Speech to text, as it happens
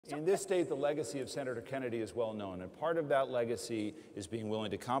In this state, the legacy of Senator Kennedy is well known, and part of that legacy is being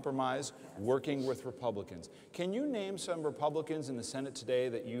willing to compromise, working with Republicans. Can you name some Republicans in the Senate today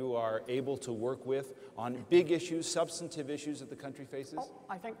that you are able to work with on big issues, substantive issues that the country faces? Oh,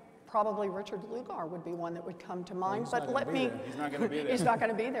 I think probably Richard Lugar would be one that would come to mind, but let me... He's not going to be there. He's not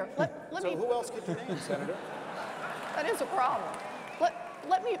going to be there. So who else could you name, Senator? That is a problem.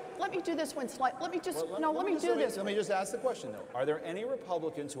 Let me do this one slightly. Let me just ask the question, though. Are there any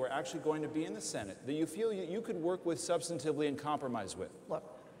Republicans who are actually going to be in the Senate that you feel you could work with substantively and compromise with? Look,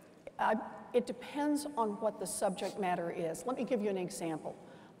 it depends on what the subject matter is. Let me give you an example.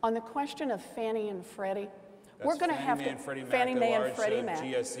 On the question of Fannie and Freddie, we're going to have to... Fannie Mae and Freddie Mac.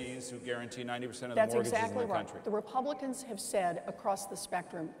 GSEs who guarantee 90% of the mortgages in the country. That's exactly right. The Republicans have said across the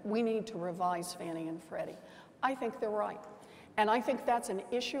spectrum, we need to revise Fannie and Freddie. I think they're right. And I think that's an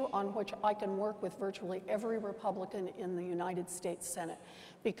issue on which I can work with virtually every Republican in the United States Senate,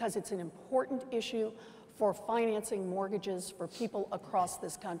 because it's an important issue for financing mortgages for people across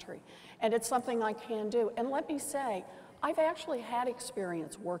this country. And it's something I can do. And let me say, I've actually had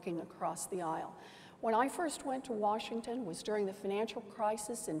experience working across the aisle. When I first went to Washington was during the financial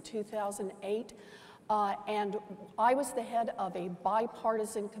crisis in 2008, and I was the head of a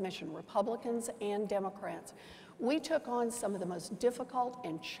bipartisan commission, Republicans and Democrats. We took on some of the most difficult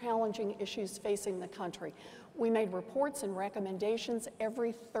and challenging issues facing the country. We made reports and recommendations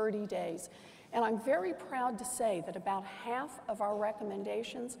every 30 days. And I'm very proud to say that about half of our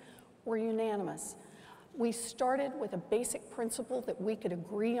recommendations were unanimous. We started with a basic principle that we could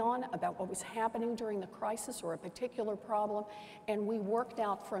agree on about what was happening during the crisis or a particular problem, and we worked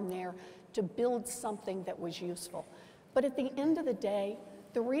out from there to build something that was useful. But at the end of the day,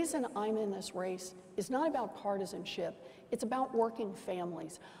 the reason I'm in this race is not about partisanship, it's about working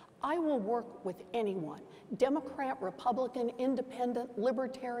families. I will work with anyone, Democrat, Republican, Independent,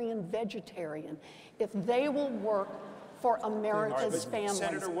 Libertarian, Vegetarian, if they will work for America's families.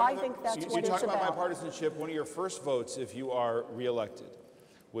 Senator, I think that's what it's about. You talk about bipartisanship. One of your first votes, if you are reelected,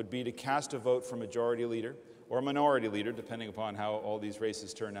 would be to cast a vote for majority leader or minority leader, depending upon how all these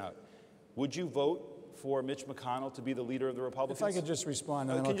races turn out. Would you vote for Mitch McConnell to be the leader of the Republicans? If I could just respond.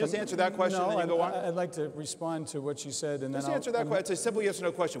 Can you just answer that question and then you go on? I'd like to respond to what you said, and just then answer that question. It's a simple yes or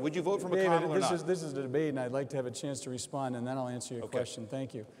no question. Would you vote for McConnell or not? This is a debate, and I'd like to have a chance to respond, and then I'll answer your question.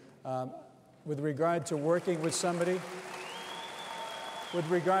 Thank you. With regard to working with somebody, with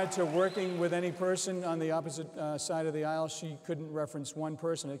regard to working with any person on the opposite side of the aisle, she couldn't reference one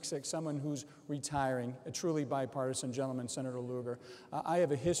person except someone who's retiring, a truly bipartisan gentleman, Senator Lugar. I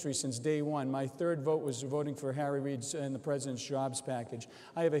have a history since day one. My third vote was voting for Harry Reid in the President's jobs package.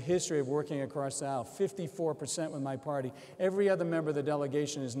 I have a history of working across the aisle, 54% with my party. Every other member of the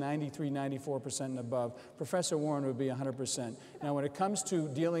delegation is 93, 94% and above. Professor Warren would be 100%. Now, when it comes to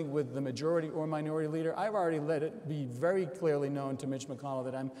dealing with the majority or minority leader, I've already let it be very clearly known to Mitch McConnell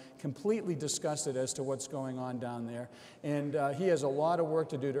that I'm completely disgusted as to what's going on down there. And he has a lot of work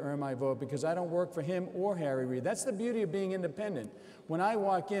to do to earn my vote, because I don't work for him or Harry Reid. That's the beauty of being independent. When I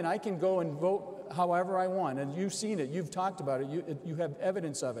walk in, I can go and vote however I want. And you've seen it. You've talked about it. You have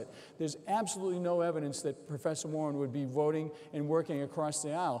evidence of it. There's absolutely no evidence that Professor Warren would be voting and working across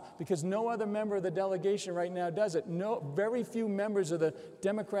the aisle, because no other member of the delegation right now does it. Very few members of the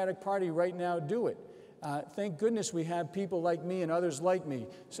Democratic Party right now do it. Thank goodness we have people like me and others like me,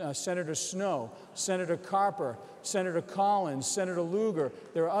 Senator Snowe, Senator Carper, Senator Collins, Senator Lugar.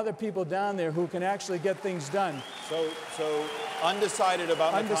 There are other people down there who can actually get things done. So undecided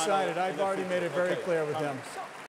about McConnell. Undecided. I've already made it very clear with them.